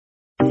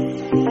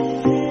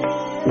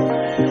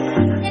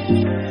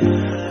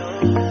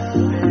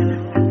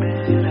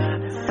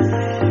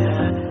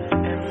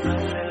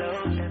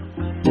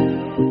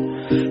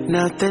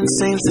Nothing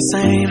seems the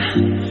same,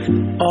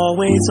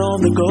 always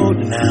on the go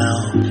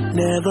now,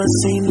 never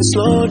seem to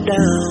slow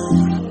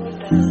down.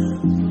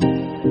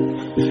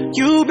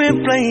 You've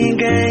been playing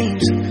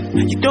games,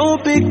 you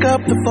don't pick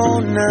up the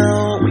phone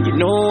now, when you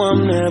know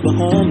I'm never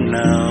home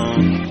now.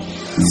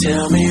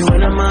 Tell me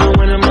when am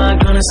I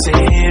gonna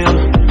see you?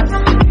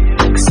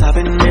 'Cause I've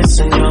been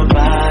missing your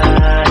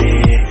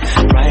body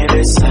right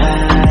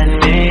beside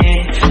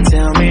me.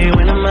 Tell me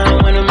when am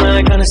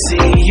I gonna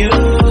see you?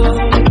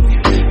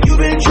 You've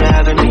been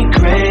driving me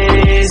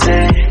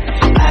crazy,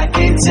 I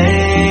can't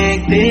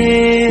take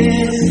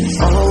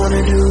this. All I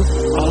wanna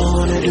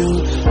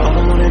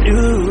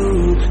do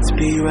is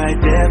be right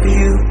there for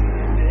you,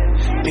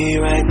 be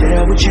right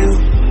there with you.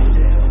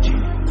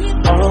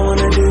 All I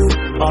wanna do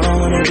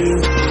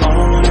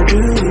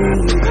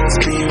is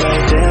be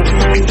right there for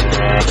you,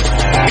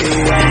 be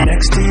right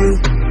next to you.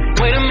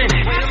 Wait a minute.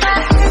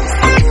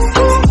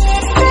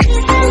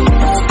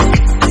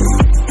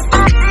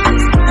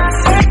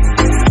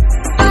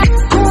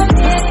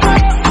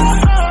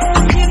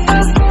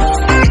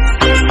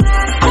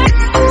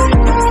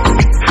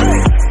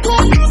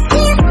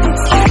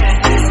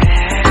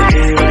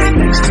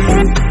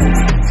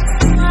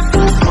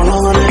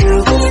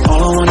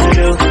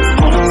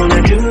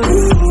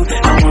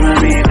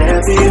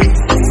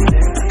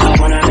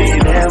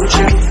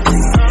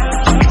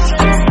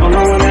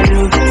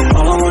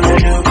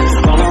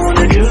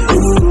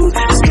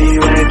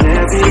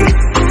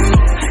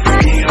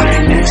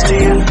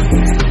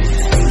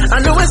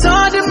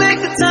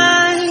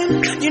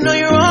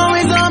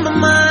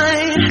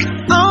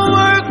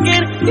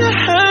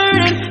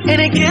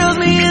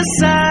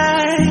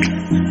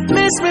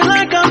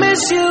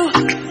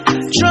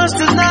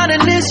 Trust is not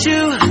an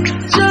issue,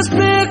 just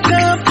pick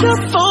up the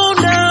phone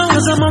now,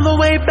 'cause I'm on the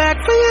way back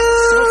for you.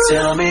 So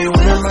tell me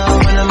when am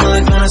I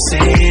gonna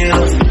see you?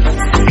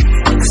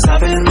 'Cause I've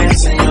been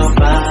missing your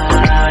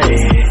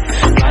body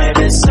right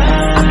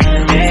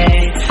beside me.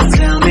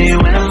 Tell me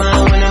when am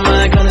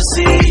I gonna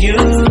see you?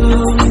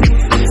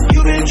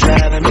 You've been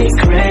driving me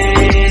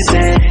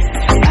crazy,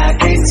 I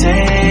can't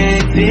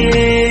take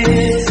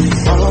this.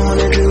 All I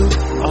wanna do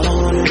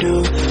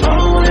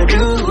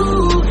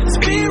is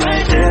be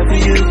right there for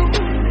you,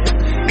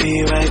 be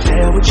right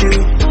there with you.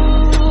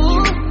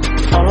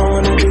 All I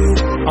wanna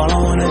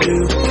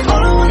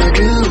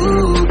do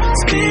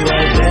is be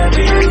right there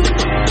for you,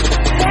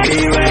 be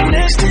right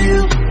next to you.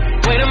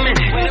 Wait a minute.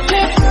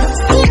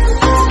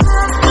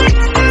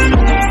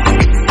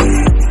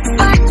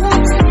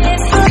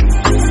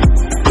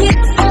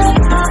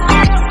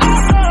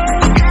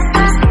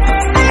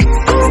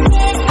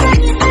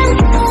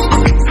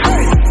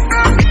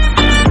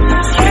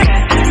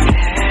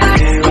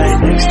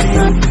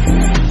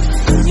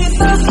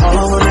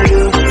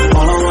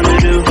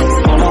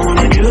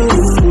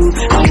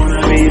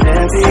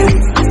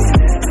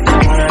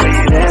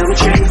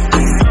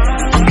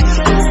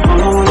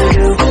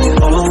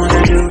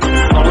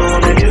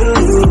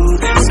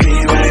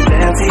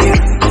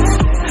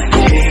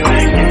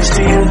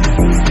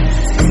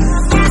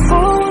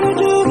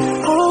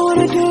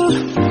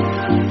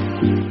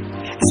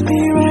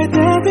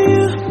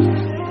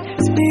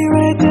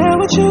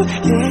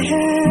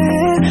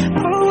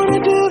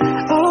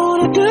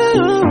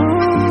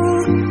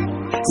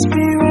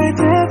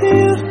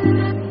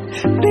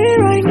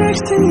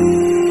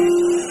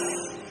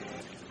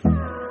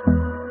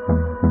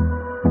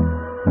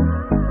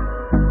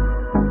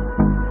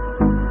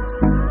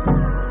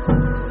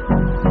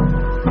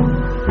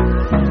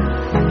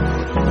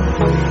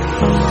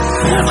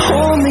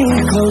 Hold me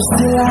close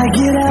till I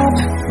get up.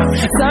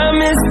 Time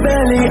is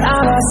barely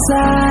on our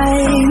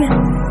side.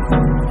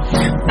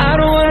 I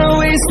don't wanna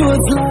waste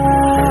what's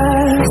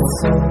left.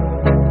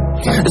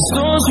 The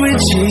storms we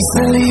chase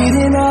are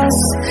leading us,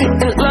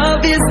 and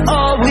love is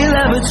all we'll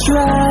ever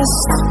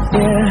trust.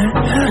 Yeah,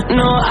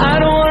 no, I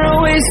don't wanna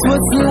waste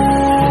what's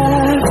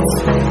left.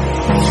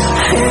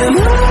 And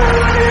on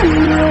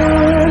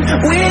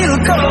we'll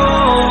go,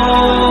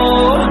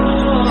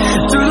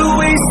 through the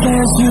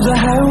wastelands, through the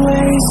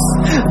highways,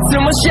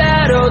 till my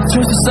shadow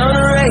turns to sun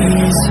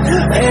rays.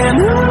 And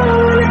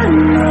on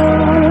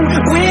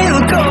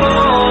we'll go,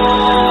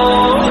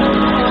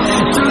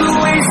 through the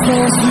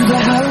wastelands, through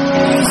the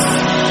highways,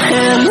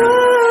 and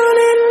on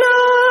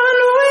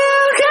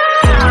we'll go.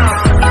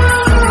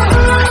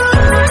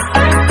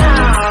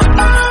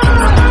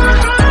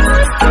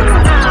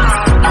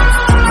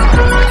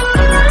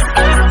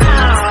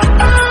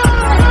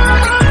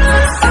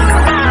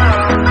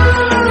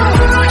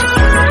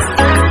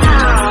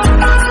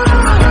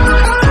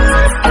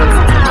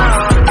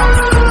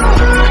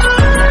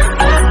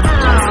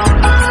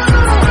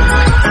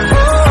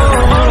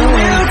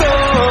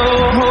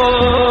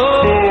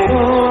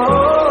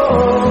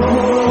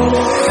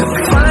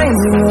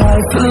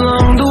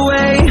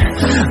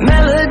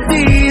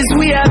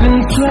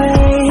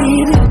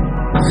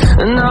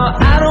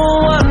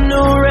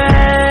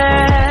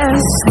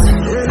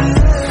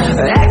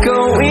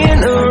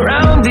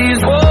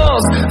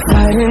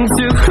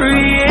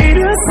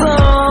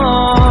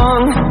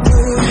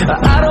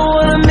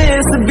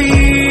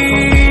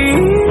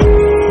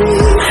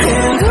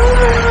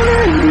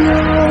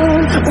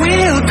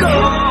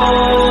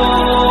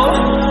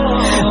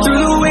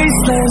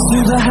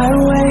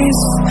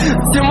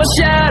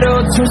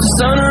 towards the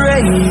sun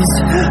rays,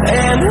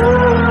 and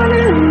on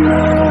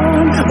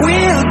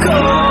we'll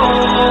go,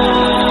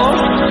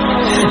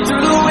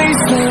 through the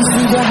wastelands,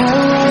 through the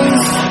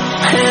highways,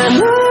 and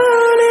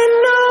on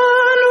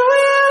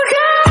we'll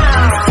go.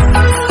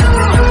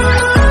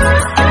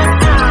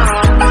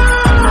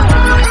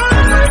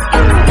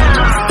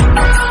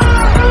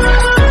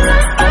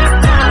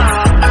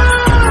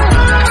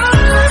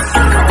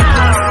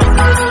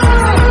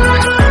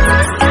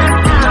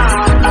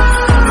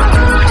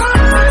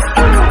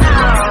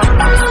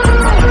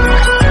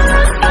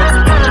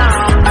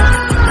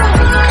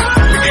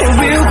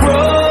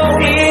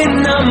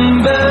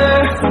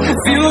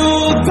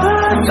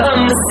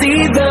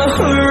 See the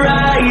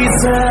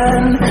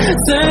horizon,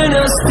 turn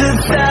us to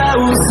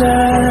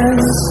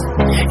thousands,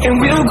 and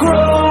we'll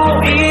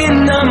grow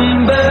in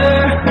number,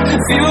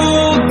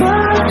 fuel